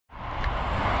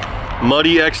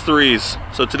Muddy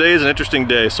X3s. So today is an interesting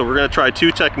day. So we're gonna try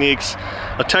two techniques.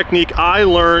 A technique I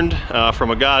learned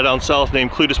from a guy down south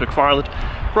named Cletus McFarland.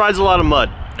 Rides a lot of mud.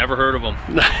 Never heard of him.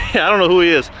 Yeah, I don't know who he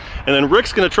is. And then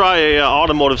Rick's gonna try a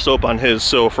automotive soap on his.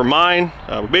 So for mine,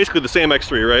 basically the same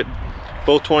X3, right?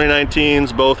 Both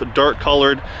 2019s, both dark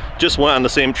colored, just went on the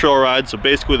same trail ride, so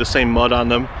basically the same mud on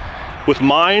them. With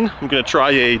mine, I'm gonna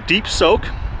try a deep soak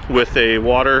with a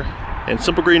water and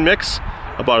Simple Green mix,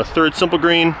 about 1/3 Simple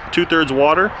Green, 2/3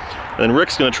 water. And then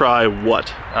Rick's gonna try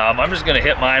what? I'm just gonna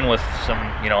hit mine with some,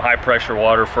 high pressure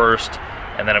water first,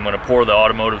 and then I'm gonna pour the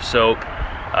automotive soap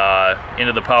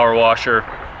into the power washer.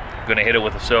 I'm gonna hit it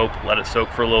with the soap, let it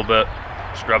soak for a little bit,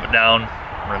 scrub it down,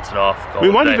 rinse it off.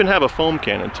 We might even have a foam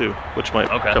cannon too, which might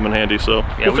come in handy, so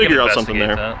yeah, we'll figure out something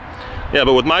there. That. Yeah,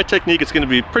 but with my technique, it's gonna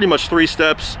be pretty much 3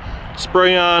 steps.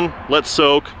 Spray on, let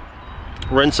soak,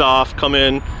 rinse off, come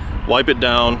in, wipe it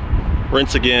down,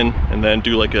 rinse again, and then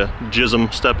do like a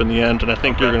jism step in the end. And I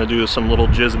think you're gonna do some little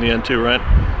jizz in the end too, right?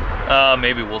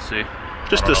 Maybe, we'll see.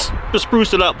 Just to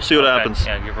spruce it up, see what happens.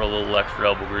 Yeah, give her a little extra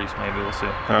elbow grease, maybe, we'll see.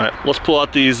 All right, let's pull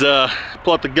out these,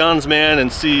 pull out the guns, man, and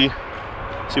see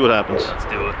what happens. Let's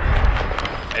do it.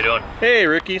 How you doing? Hey,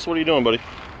 Ricky, so what are you doing, buddy?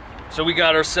 So we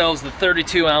got ourselves the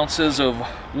 32 ounces of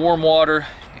warm water,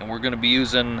 and we're gonna be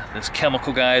using this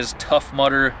Chemical Guys Tough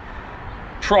Mudder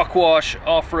Truck Wash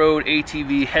Off-Road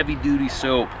ATV Heavy Duty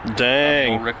Soap.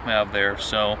 Dang. Rick Mav there.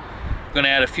 So I'm gonna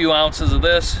add a few ounces of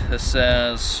this. This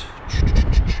says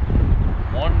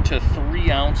 1 to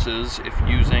 3 ounces if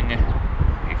using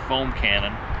a foam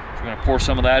cannon. So we're gonna pour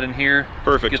some of that in here.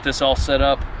 Perfect. Get this all set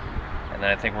up. And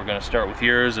then I think we're gonna start with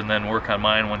yours and then work on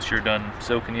mine once you're done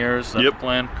soaking yours. Is that the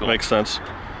plan? Cool. Makes sense.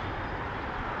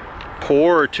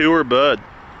 Pour or two or bud.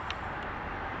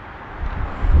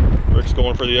 Rick's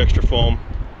going for the extra foam.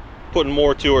 Putting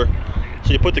more to her.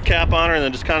 So you put the cap on her and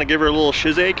then just kind of give her a little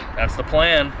shizake? That's the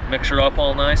plan. Mix her up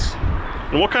all nice.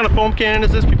 And what kind of foam cannon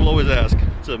is this? People always ask.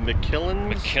 It's a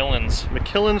McKillen's?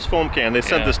 McKillen's foam can. They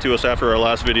sent this to us after our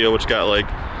last video, which got like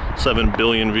 7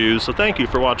 billion views. So thank you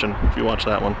for watching, if you watched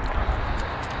that one.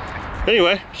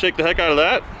 Anyway, shake the heck out of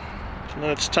that. And then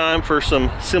it's time for some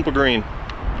Simple Green.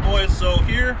 Boys, so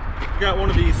here, we got one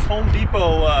of these Home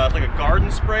Depot, like a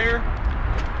garden sprayer.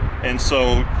 And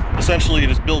so, essentially, you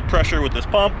just build pressure with this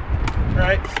pump,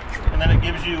 right? And then it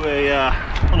gives you a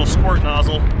little squirt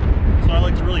nozzle. So I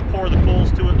like to really pour the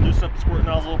coals to it, loosen up the squirt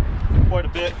nozzle quite a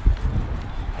bit,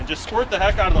 and just squirt the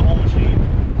heck out of the whole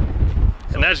machine.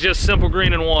 So, and that's just Simple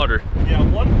Green and water. Yeah,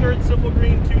 1/3 Simple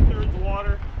Green, 2/3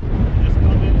 water. And just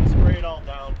come in and spray it all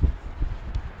down.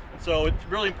 And so it's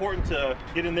really important to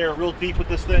get in there real deep with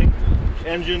this thing.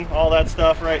 Engine, all that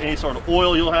stuff, right? Any sort of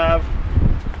oil you'll have.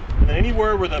 And then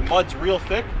anywhere where the mud's real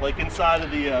thick, like inside of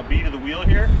the bead of the wheel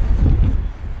here,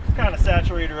 just kind of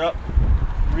saturate her up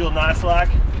real nice like.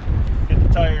 Hit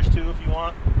the tires too if you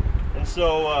want. And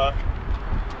so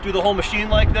do the whole machine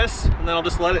like this, and then I'll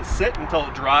just let it sit until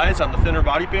it dries on the thinner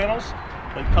body panels,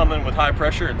 then come in with high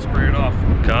pressure and spray it off.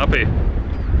 Copy.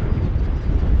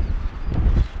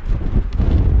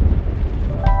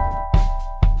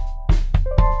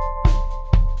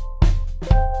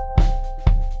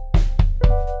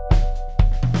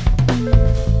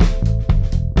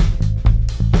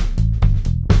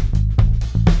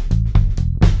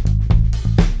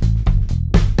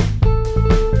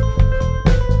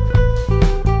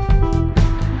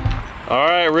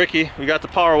 Ricky, we got the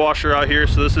power washer out here,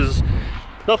 so this is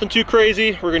nothing too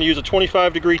crazy. We're going to use a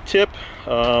 25-degree tip.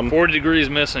 40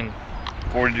 degrees missing.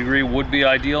 40 degree would be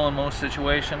ideal in most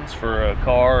situations for a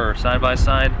car or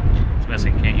side-by-side. It's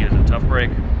missing, can't use a tough brake.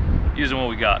 Using what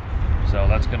we got. So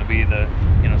that's going to be the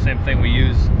same thing we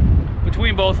use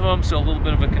between both of them, so a little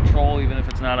bit of a control even if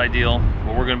it's not ideal.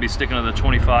 But we're going to be sticking to the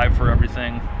 25 for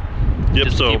everything. Yep,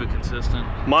 just to so keep it consistent.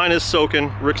 Mine is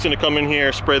soaking. Rick's gonna come in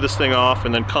here, spray this thing off,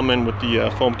 and then come in with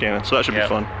the foam cannon. So that should be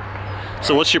fun.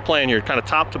 So what's your plan here? Kind of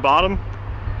top to bottom?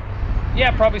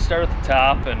 Yeah, probably start at the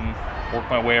top and work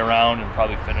my way around and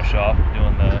probably finish off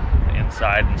doing the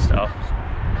inside and stuff.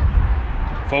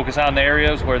 Focus on the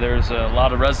areas where there's a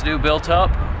lot of residue built up.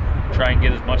 Try and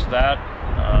get as much of that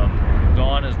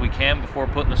gone as we can before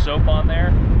putting the soap on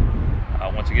there.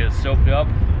 Once you get it soaped up,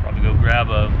 probably go grab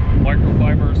a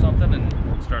microfiber or something and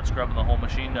start scrubbing the whole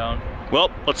machine down.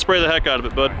 Well, let's spray the heck out of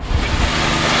it, bud.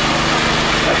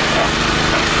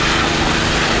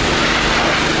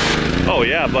 Oh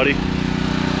yeah, buddy.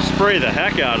 Spray the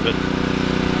heck out of it.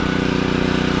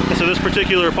 And so this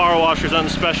particular power washer is on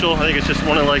special. I think it's just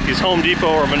one of like these Home Depot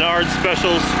or Menards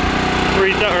specials.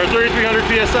 3,300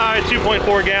 PSI,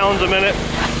 2.4 gallons a minute.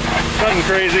 Nothing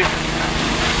crazy.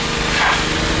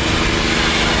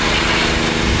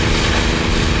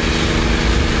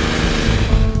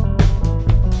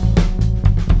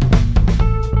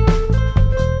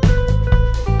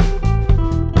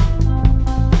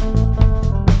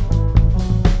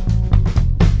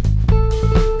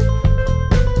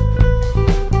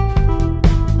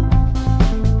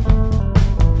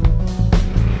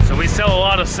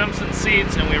 Simpson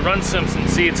seats, and we run Simpson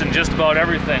seats in just about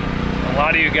everything. A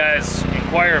lot of you guys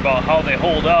inquire about how they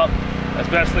hold up,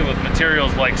 especially with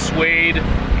materials like suede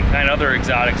and kind of other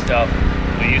exotic stuff.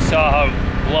 But you saw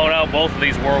how blown out both of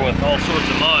these were with all sorts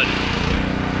of mud.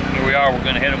 Here we are, we're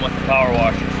going to hit them with the power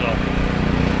washer.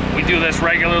 So we do this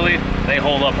regularly. They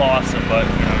hold up awesome, but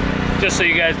you know, just so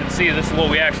you guys can see, this is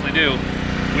what we actually do.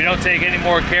 We don't take any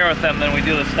more care with them than we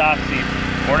do the stock seat.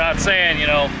 We're not saying, you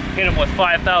know, hit them with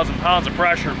 5,000 pounds of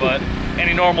pressure, but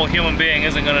any normal human being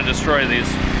isn't going to destroy these.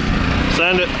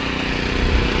 Send it.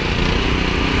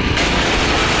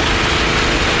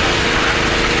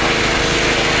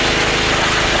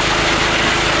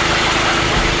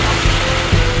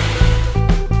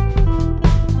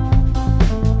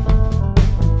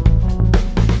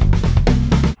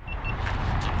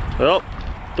 Well,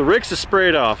 the Rix is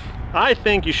sprayed off. I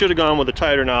think you should have gone with a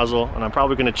tighter nozzle, and I'm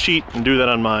probably going to cheat and do that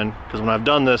on mine, because when I've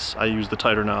done this, I use the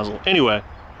tighter nozzle. Anyway.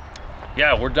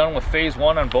 Yeah, we're done with phase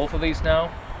one on both of these now.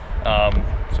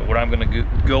 So what I'm going to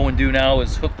go and do now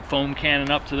is hook the foam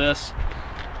cannon up to this,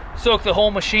 soak the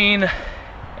whole machine,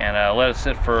 and let it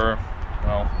sit for,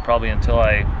 well, probably until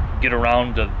I get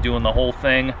around to doing the whole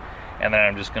thing. And then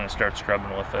I'm just going to start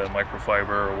scrubbing with a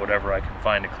microfiber or whatever I can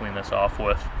find to clean this off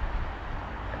with.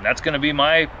 And that's going to be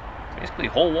my basically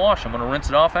whole wash. I'm going to rinse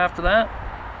it off after that.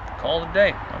 Call it a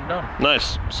day. I'm done.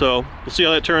 Nice. So we'll see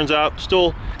how that turns out.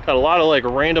 Still got a lot of like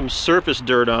random surface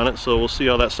dirt on it, so we'll see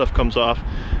how that stuff comes off.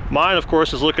 Mine, of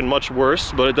course, is looking much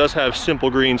worse, but it does have Simple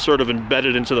Green sort of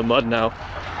embedded into the mud now.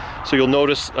 So you'll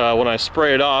notice when I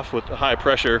spray it off with high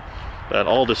pressure that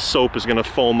all this soap is going to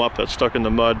foam up that's stuck in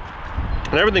the mud.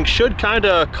 And everything should kind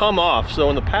of come off. So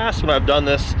in the past when I've done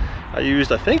this, I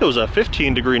used, I think it was a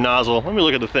 15-degree nozzle. Let me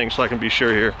look at the thing so I can be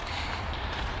sure here.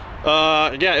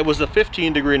 Yeah, it was the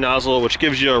 15-degree nozzle, which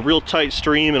gives you a real tight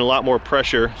stream and a lot more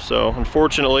pressure. So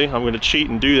unfortunately, I'm going to cheat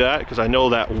and do that because I know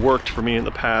that worked for me in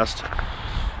the past.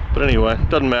 But anyway,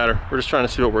 doesn't matter. We're just trying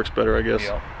to see what works better, I guess.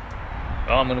 Yeah.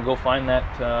 Well, I'm going to go find that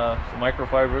some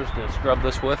microfibers to scrub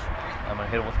this with. I'm going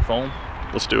to hit it with foam.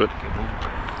 Let's do it.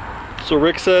 So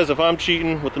Rick says if I'm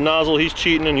cheating with the nozzle, he's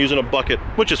cheating and using a bucket,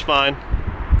 which is fine.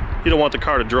 You don't want the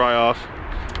car to dry off.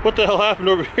 What the hell happened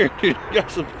over here, dude? You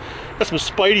got some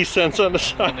spidey sense on the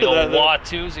side the of that. The old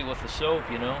Watusi with the soap,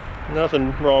 you know.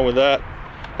 Nothing wrong with that.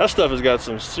 That stuff has got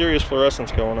some serious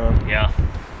fluorescence going on. Yeah.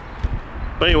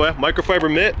 But anyway,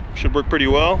 microfiber mitt should work pretty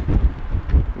well.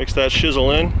 Mix that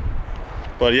shizzle in.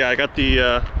 But yeah, I got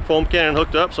the foam cannon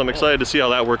hooked up, so I'm excited to see how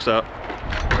that works out.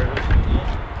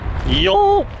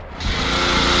 Yo!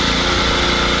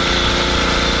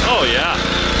 Oh yeah.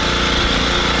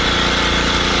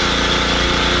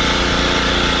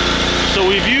 So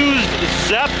we've used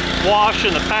Zep wash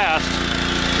in the past,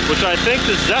 which I think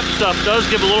the Zep stuff does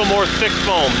give a little more thick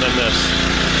foam than this.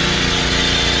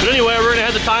 But anyway, we're gonna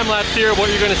have the time lapse here. What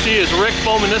you're gonna see is Rick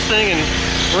foaming this thing and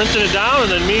rinsing it down,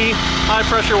 and then me high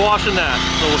pressure washing that.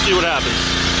 So we'll see what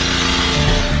happens.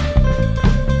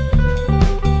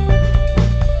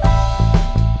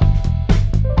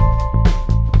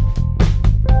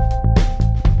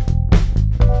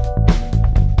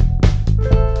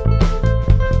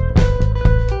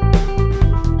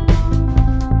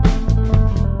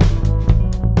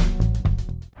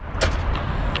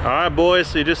 Alright boys,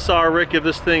 so you just saw Rick give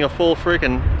this thing a full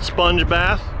freaking sponge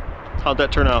bath. How'd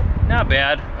that turn out? Not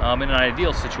bad. In an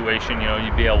ideal situation, you know,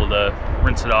 you'd be able to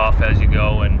rinse it off as you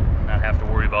go and not have to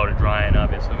worry about it drying.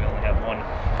 Obviously, we only have one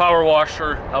power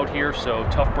washer out here, so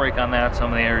tough break on that.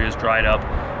 Some of the areas dried up.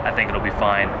 I think it'll be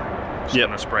fine. Just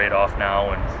gonna spray it off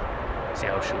now and see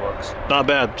how she looks. Not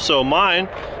bad. So mine,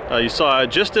 you saw I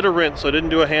just did a rinse, so I didn't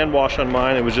do a hand wash on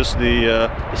mine. It was just the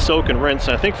soak and rinse.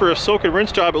 And I think for a soak and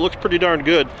rinse job, it looks pretty darn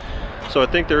good. So I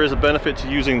think there is a benefit to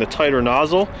using the tighter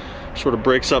nozzle. Sort of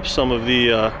breaks up some of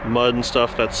the mud and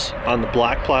stuff that's on the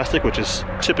black plastic, which is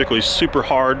typically super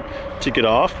hard to get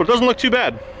off, but it doesn't look too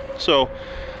bad. So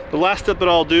the last step that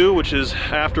I'll do, which is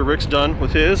after Rick's done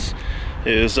with his,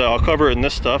 is I'll cover it in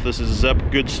this stuff. This is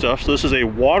Zep Good stuff. So this is a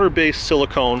water-based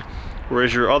silicone,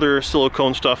 whereas your other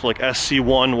silicone stuff like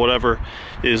SC1, whatever,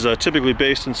 is typically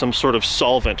based in some sort of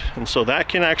solvent. And so that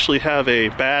can actually have a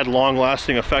bad,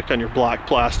 long-lasting effect on your black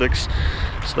plastics.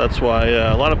 So that's why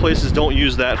a lot of places don't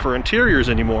use that for interiors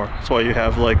anymore. That's why you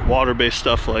have like water-based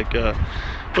stuff like,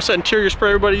 what's that interior spray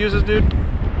everybody uses, dude?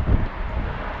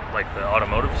 Like the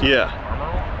automotive stuff?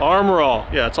 Yeah. Armor All.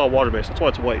 Yeah, it's all water-based. That's why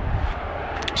it's white.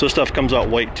 So this stuff comes out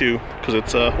white too, because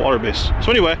it's water-based.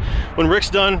 So anyway, when Rick's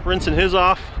done rinsing his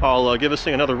off, I'll give this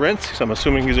thing another rinse, because I'm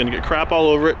assuming he's gonna get crap all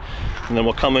over it. And then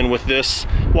we'll come in with this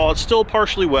while it's still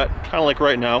partially wet, kind of like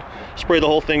right now. Spray the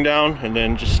whole thing down and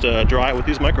then just dry it with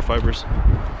these microfibers.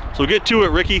 So get to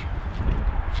it, Ricky.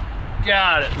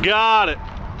 Got it. Got it.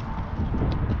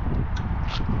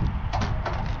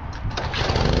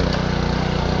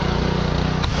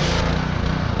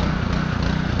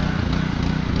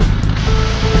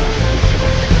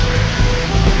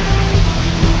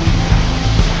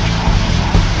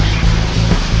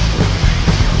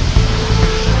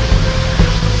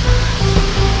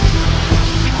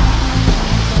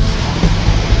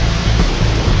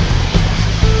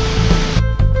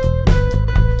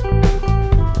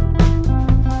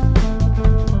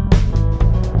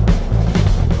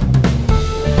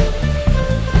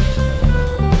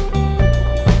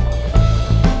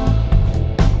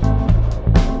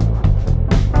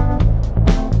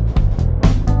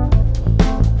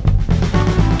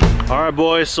 Alright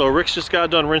boys, so Rick's just got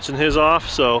done rinsing his off,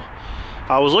 so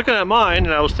I was looking at mine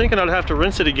and I was thinking I'd have to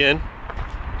rinse it again,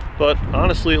 but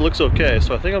honestly it looks okay.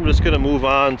 So I think I'm just going to move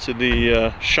on to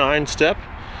the shine step.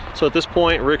 So at this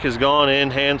point Rick has gone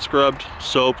in, hand scrubbed,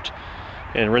 soaped,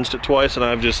 and rinsed it twice, and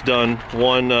I've just done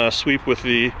one sweep with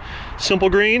the Simple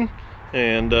Green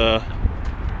and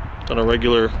done a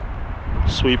regular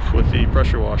sweep with the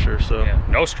pressure washer. So yeah.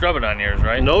 No scrubbing on yours,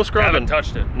 right? No scrubbing. Haven't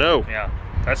touched it. No. Yeah.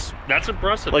 That's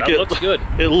impressive. Like that looks good.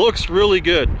 It looks really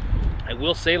good. I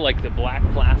will say, like the black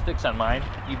plastics on mine,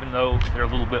 even though they're a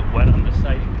little bit wet on this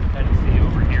side, you can kind of see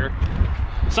over here,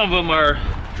 some of them are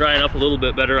drying up a little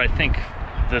bit better. I think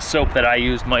the soap that I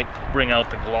used might bring out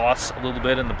the gloss a little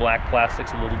bit and the black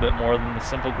plastics a little bit more than the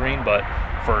Simple Green, but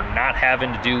for not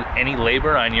having to do any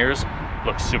labor on yours,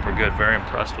 looks super good. Very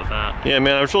impressed with that. Yeah,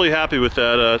 man, I was really happy with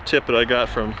that tip that I got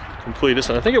from Completus,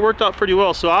 and I think it worked out pretty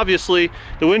well. So obviously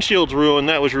the windshield's ruined.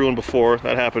 That was ruined before.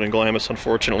 That happened in Glamis,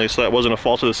 unfortunately, so that wasn't a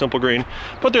fault of the Simple Green.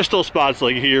 But there's still spots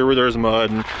like here where there's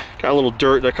mud and got a little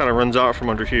dirt that kind of runs out from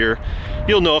under here.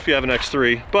 You'll know if you have an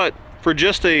X3. But for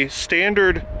just a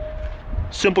standard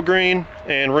Simple Green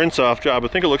and rinse off job, I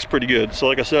think it looks pretty good. So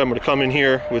like I said, I'm going to come in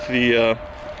here with the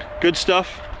good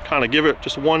stuff, kind of give it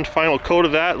just one final coat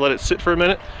of that, let it sit for a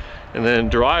minute, and then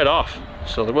dry it off.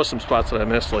 So there was some spots that I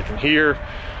missed, like in here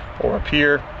or up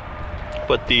here,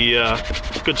 but the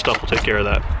good stuff will take care of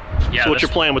that. Yeah. So what's your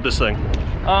plan with this thing?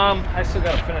 I still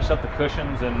got to finish up the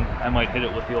cushions, and I might hit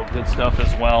it with the old good stuff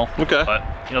as well. Okay. But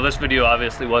you know, this video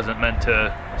obviously wasn't meant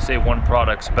to say one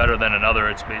product's better than another.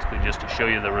 It's basically just to show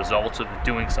you the results of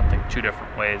doing something two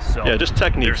different ways. So yeah, just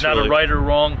techniques. There's not really a right or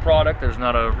wrong product. There's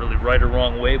not a really right or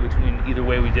wrong way between either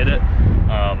way we did it.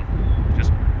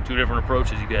 Just two different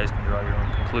approaches. You guys can draw your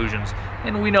own conclusions.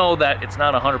 And we know that it's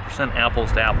not 100%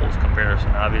 apples to apples comparison.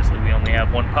 Obviously, we only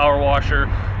have one power washer.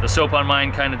 The soap on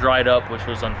mine kind of dried up, which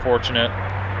was unfortunate.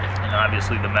 And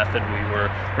obviously the method we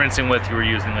were rinsing with, you were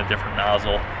using a different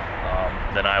nozzle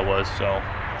than I was. So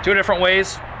two different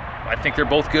ways. I think they're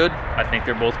both good. I think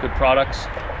they're both good products.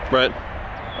 Right.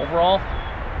 Overall,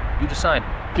 you decide.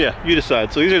 Yeah, you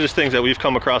decide. So these are just things that we've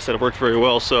come across that have worked very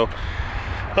well. So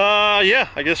yeah,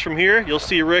 I guess from here you'll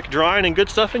see Rick drying and good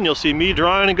stuffing, you'll see me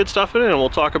drying and good stuffing, and we'll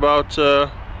talk about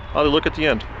how they look at the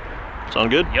end. Sound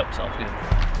good? Yep, sounds good.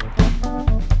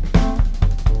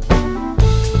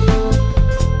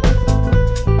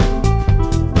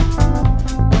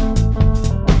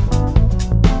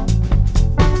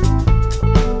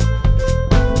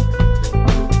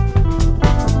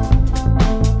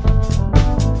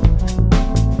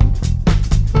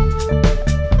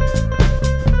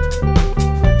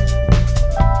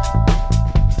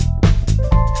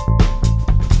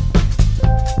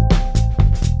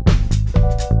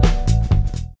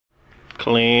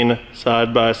 Clean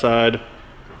side by side,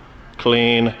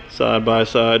 clean side by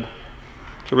side.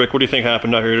 So Rick, what do you think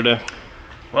happened out here today?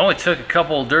 Well, we took a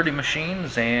couple dirty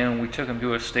machines and we took them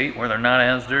to a state where they're not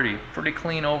as dirty. Pretty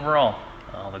clean overall.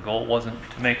 The goal wasn't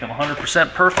to make them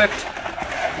 100% perfect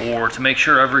or to make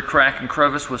sure every crack and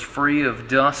crevice was free of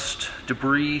dust,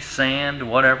 debris, sand,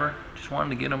 whatever. Just wanted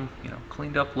to get them, you know,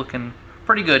 cleaned up, looking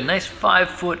pretty good. Nice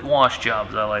 5-foot wash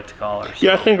jobs, I like to call her. So.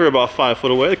 Yeah, I think we're about 5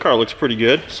 foot away. The car looks pretty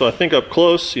good. So I think up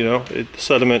close, you know, the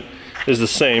sediment is the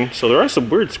same. So there are some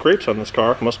weird scrapes on this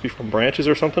car. Must be from branches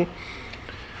or something.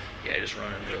 Yeah, just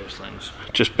run into those things.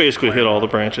 Just basically hit all the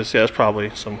branches. Yeah, it's probably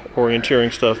some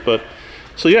orienteering stuff. But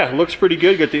so yeah, it looks pretty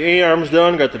good. Got the A-arms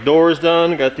done, got the doors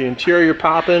done, got the interior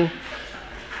popping.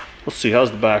 Let's see,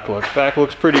 how's the back look? Back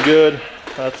looks pretty good.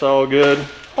 That's all good.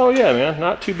 Oh yeah, man,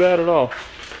 not too bad at all.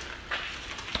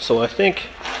 So I think,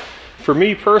 for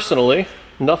me personally,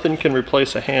 nothing can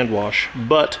replace a hand wash.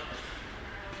 But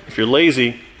if you're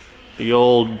lazy, the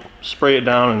old spray it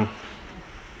down and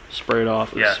spray it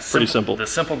off is pretty simple. The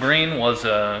Simple Green was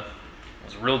a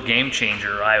real game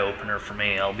changer, eye opener for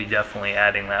me. I'll be definitely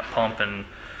adding that pump and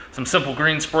some simple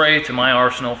green spray to my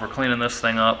arsenal for cleaning this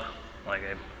thing up. Like,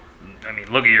 I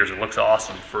mean, look at yours, it looks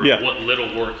awesome for what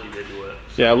little work you did to it.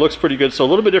 So. Yeah, it looks pretty good. So a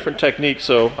little bit different technique.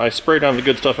 So I sprayed on the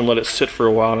good stuff and let it sit for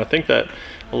a while, and I think that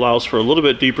allows for a little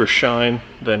bit deeper shine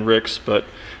than Rick's, but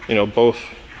you know, both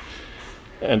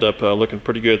end up looking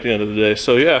pretty good at the end of the day.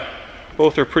 So yeah,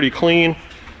 both are pretty clean,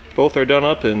 both are done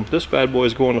up, and this bad boy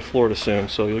is going to Florida soon,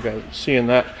 so you'll guys seeing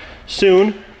that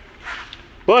soon.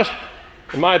 But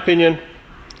in my opinion,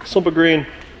 Slumpa Green,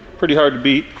 pretty hard to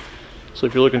beat. So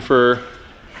if you're looking for,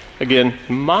 again,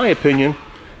 in my opinion,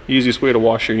 the easiest way to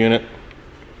wash your unit,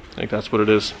 I think that's what it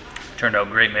is. Turned out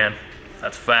great, man.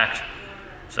 That's a fact.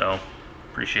 So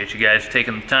appreciate you guys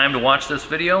taking the time to watch this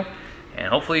video, and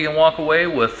hopefully you can walk away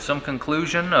with some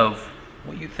conclusion of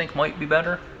what you think might be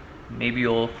better. Maybe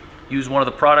you'll use one of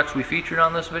the products we featured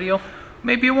on this video.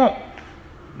 Maybe you won't.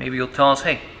 Maybe you'll tell us,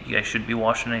 hey, you guys shouldn't be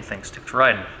washing anything, stick to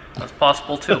riding. That's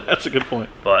possible too. That's a good point.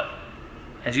 But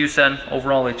as you said,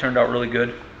 overall they turned out really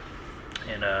good.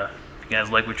 And if you guys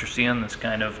like what you're seeing, this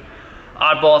kind of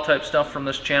oddball type stuff from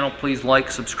this channel, please like,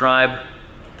 subscribe,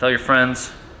 tell your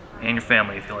friends and your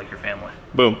family if you like your family.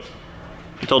 Boom.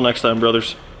 Until next time,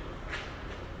 brothers.